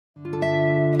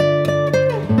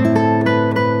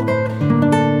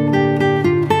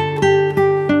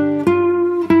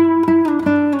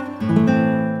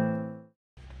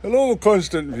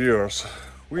constant viewers,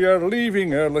 we are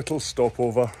leaving our little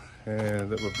stopover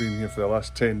that we've been here for the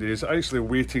last 10 days, actually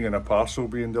waiting in a parcel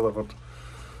being delivered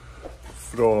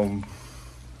from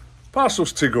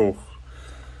Parcels to Go.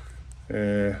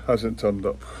 Hasn't turned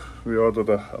up. We ordered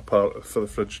a part for the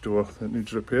fridge door that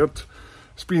needs repaired.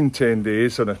 It's been 10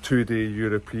 days on a 2-day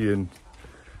European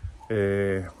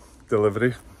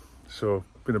delivery, so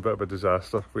been a bit of a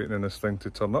disaster waiting on this thing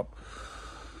to turn up.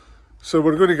 So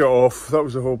we're going to get off. That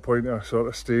was the whole point of sort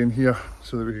of staying here,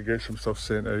 so that we could get some stuff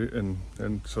sent out and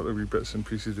sort of wee bits and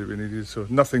pieces that we needed. So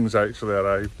nothing's actually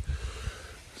arrived.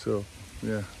 So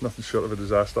yeah, nothing short of a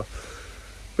disaster.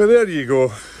 But there you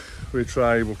go. We'll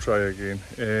try again.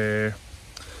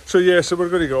 So yeah, so we're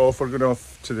going to get off. We're going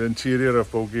off to the interior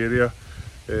of Bulgaria,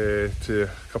 to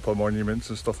a couple of monuments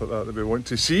and stuff like that we want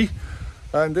to see.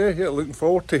 And yeah, looking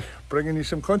forward to bringing you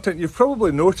some content. You've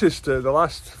probably noticed the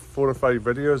last 4 or 5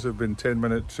 videos have been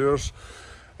 10-minute tours,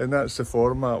 and that's the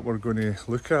format we're going to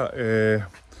look at.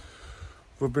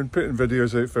 We've been putting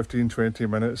videos out 15-20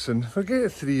 minutes, and we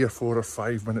get 3 or 4 or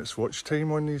 5 minutes watch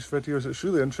time on these videos. It's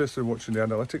really interesting watching the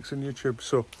analytics on YouTube.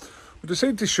 So we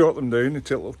decided to short them down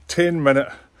into little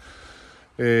 10-minute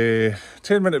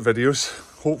videos.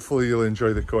 Hopefully you'll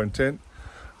enjoy the content.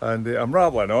 And I'm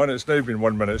rambling on. It's now been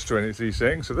 1 minute 23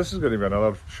 seconds, so this is going to be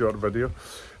another short video.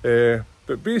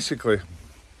 But basically,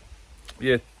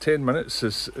 yeah, 10 minutes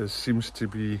seems to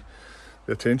be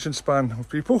the attention span of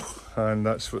people, and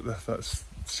that's what that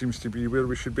seems to be where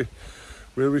we should be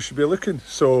looking.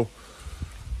 So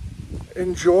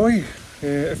enjoy.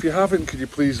 If you haven't, could you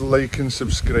please like and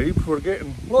subscribe? We're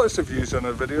getting lots of views on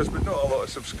our videos, but not a lot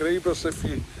of subscribers. If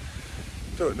you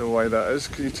don't know why that is,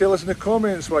 can you tell us in the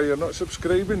comments why you're not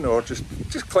subscribing, or just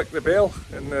click the bell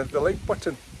and the like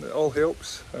button. It all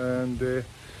helps. And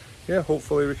yeah,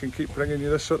 hopefully we can keep bringing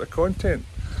you this sort of content.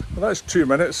 Well, that's 2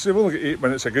 minutes. We've only got 8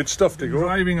 minutes of good stuff to go.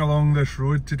 Driving along this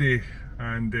road today,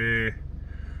 and we're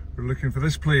looking for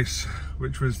this place,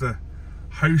 which was the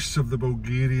house of the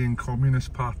Bulgarian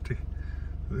Communist Party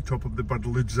at the top of the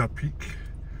Budluzha peak.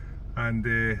 And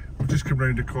we've just come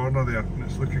round the corner there, and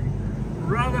it's looking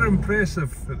rather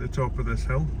impressive at the top of this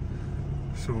hill.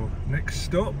 So next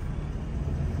stop,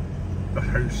 the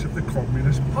house of the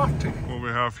Communist Party. What we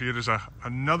have here is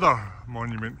another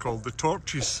monument called the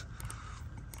Torches.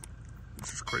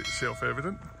 This is quite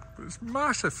self-evident, but it's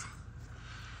massive.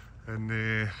 And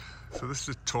so this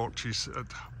is the Torches at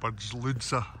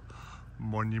Budluzha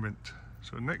Monument.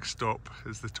 So next stop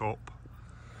is the top.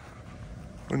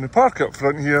 When the park up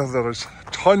front here, there is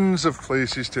tons of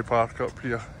places to park up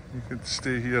here. You could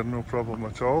stay here no problem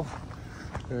at all.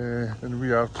 And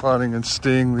we are planning on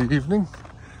staying the evening.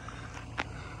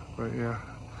 But yeah,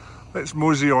 let's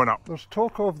mosey on up. There's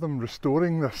talk of them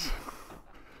restoring this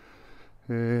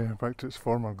back to its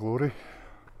former glory.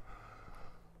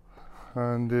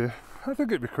 And I think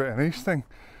it'd be quite a nice thing.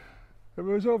 It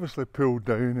was obviously pulled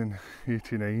down in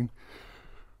 '89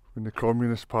 when the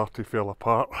Communist Party fell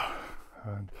apart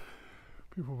and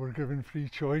people were given free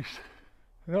choice.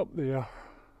 And up there,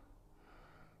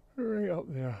 right up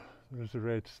there, there's a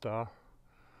red star,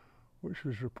 which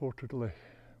was reportedly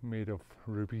made of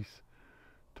rubies.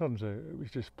 Turns out it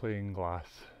was just plain glass.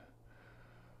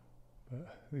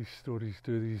 But these stories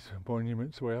do these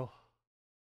monuments well.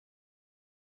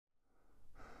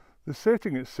 The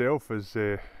setting itself is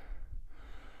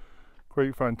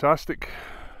quite fantastic.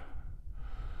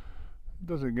 It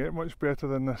doesn't get much better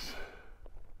than this.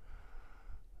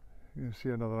 You can see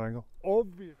another angle.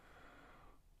 Obvious.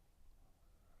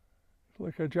 It's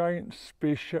like a giant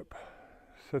spaceship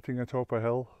sitting atop a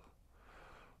hill.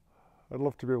 I'd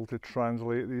love to be able to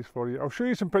translate these for you. I'll show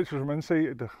you some pictures from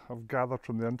inside I've gathered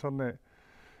from the internet,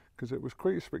 because it was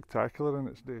quite spectacular in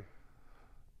its day.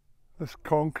 This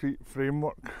concrete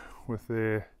framework with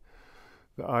the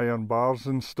iron bars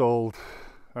installed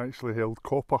actually held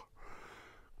copper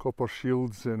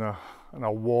shields in a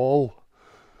wall.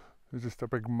 It was just a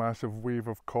big massive wave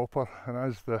of copper, and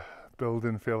as the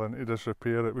building fell into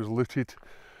disrepair, it was looted.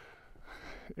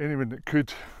 Anyone that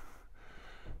could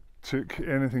took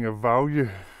anything of value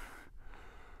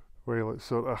while it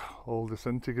sort of all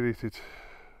disintegrated.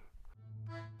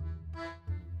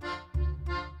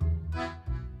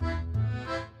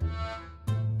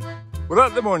 We're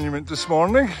at the monument this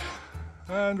morning,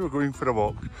 and we're going for a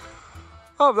walk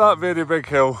up that very big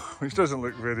hill, which doesn't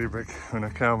look very big on a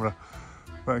camera,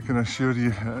 but I can assure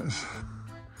you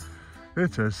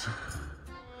it is.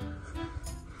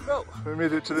 Well, we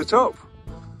made it to the top.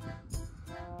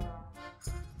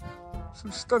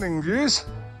 Some stunning views.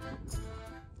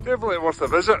 Definitely worth a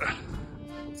visit.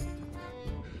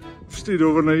 Stayed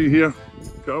overnight here,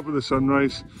 got up with the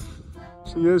sunrise,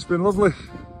 So yeah, it's been lovely.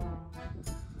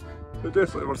 But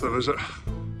definitely worth a visit.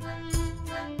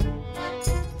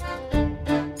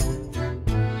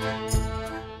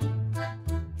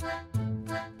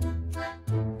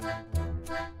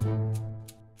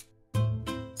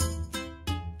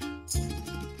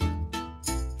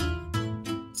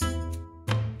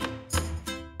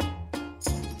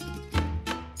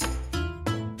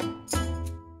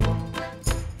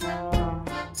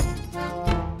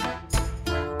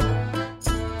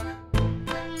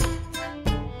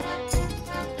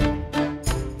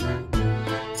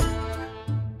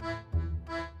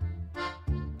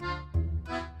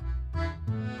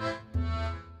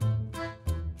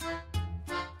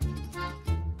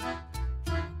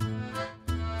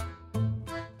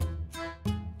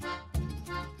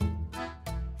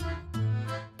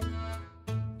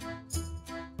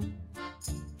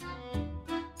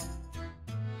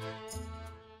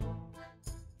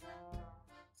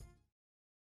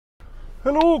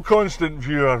 Hello constant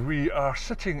viewer, we are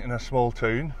sitting in a small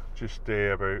town just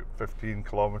about 15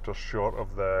 kilometres short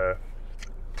of the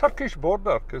Turkish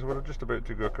border, because we're just about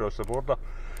to go across the border.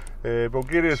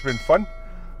 Bulgaria's been fun,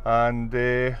 and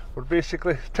we're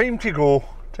basically time to go,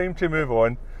 time to move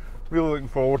on. Really looking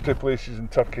forward to places in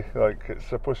Turkey. Like, it's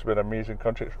supposed to be an amazing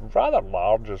country. It's rather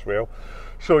large as well.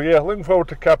 So yeah, looking forward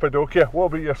to Cappadocia. What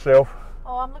about yourself?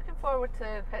 Oh, I'm looking forward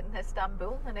to hitting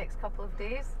Istanbul the next couple of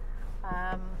days.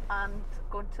 And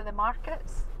going to the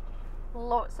markets,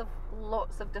 lots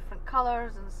of different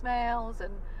colours and smells,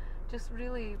 and just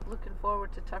really looking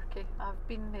forward to Turkey. I've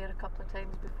been there a couple of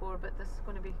times before, but this is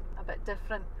going to be a bit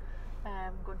different.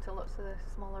 Going to lots of the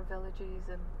smaller villages,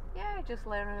 and yeah, just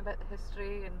learning about the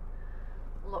history and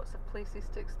lots of places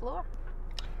to explore.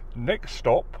 Next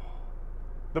stop,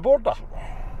 the border.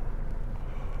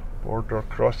 Border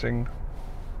crossing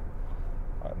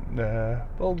on the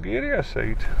Bulgaria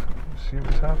side. Let's see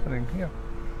what's happening here.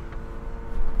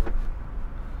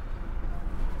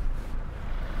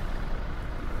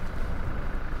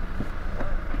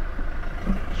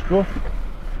 Let's go.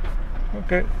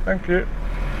 Okay, thank you.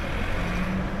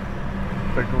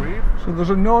 Big wave. So there's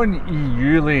a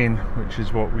non-EU lane, which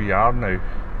is what we are now,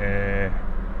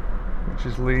 which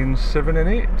is lanes 7 and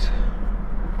 8.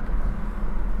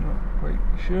 Not quite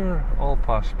sure. All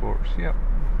passports, yep.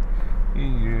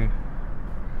 EU,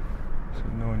 so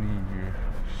non-EU,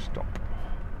 stop.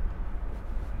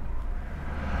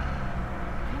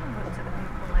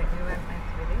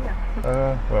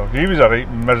 Well, he was a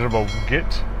right miserable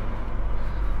git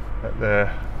at the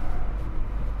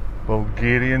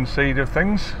Bulgarian side of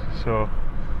things, so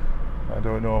I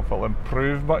don't know if it'll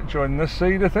improve much on this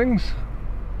side of things.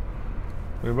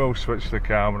 We will switch the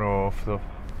camera off though,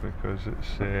 because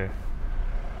it's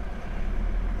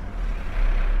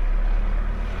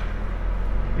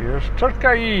here's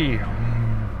Turkey.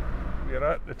 We're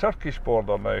at the Turkish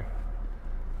border now.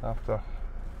 After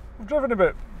we've driven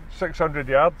about 600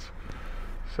 yards,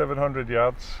 700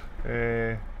 yards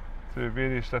through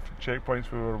various different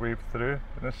checkpoints we were waved through,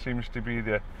 and this seems to be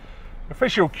the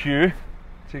official queue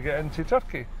to get into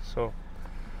Turkey. So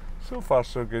far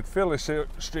so good, fairly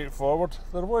straightforward.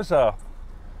 There was a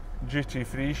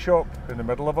duty-free shop in the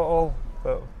middle of it all,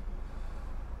 but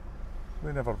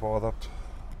we never bothered.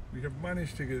 We have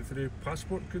managed to get through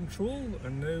passport control,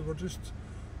 and now we're just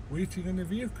waiting on the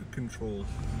vehicle control.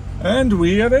 And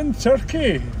we are in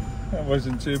Turkey. That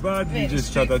wasn't too bad. He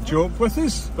just had a joke with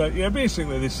us, but yeah,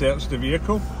 basically they searched the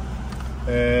vehicle,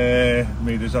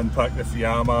 made us unpack the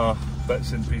Fiamma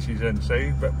bits and pieces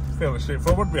inside, but fairly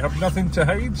straightforward. We have nothing to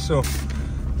hide, so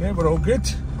yeah, we're all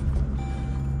good.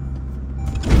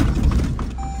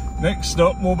 Next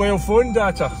stop, mobile phone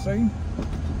data sign.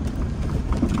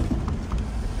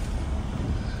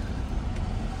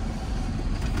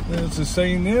 There's a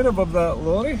sign there above that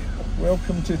lorry.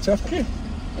 Welcome to Turkey.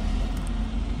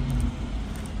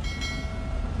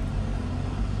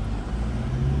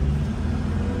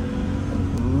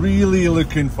 Really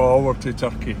looking forward to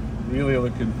Turkey. Really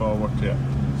looking forward to it.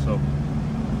 So,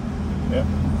 yeah.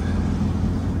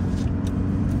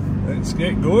 Let's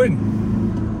get going.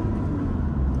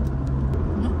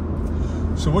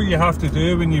 So what you have to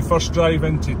do when you first drive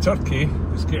into Turkey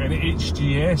is get an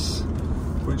HGS,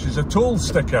 which is a toll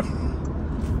sticker,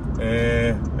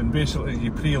 and basically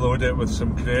you preload it with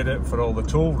some credit for all the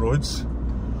toll roads,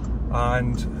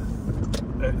 and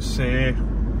it's it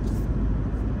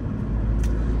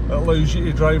allows you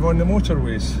to drive on the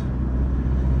motorways.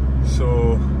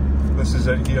 So this is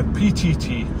it here,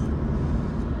 PTT.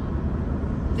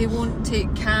 They won't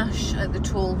take cash at the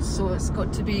tolls, so it's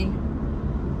got to be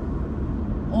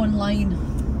online.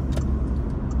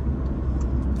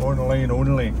 Online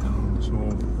only. So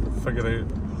we'll figure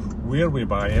out where we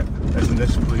buy it is in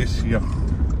this place here.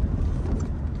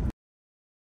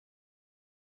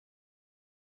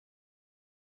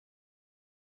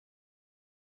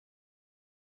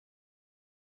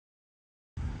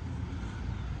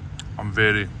 I'm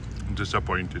very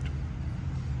disappointed.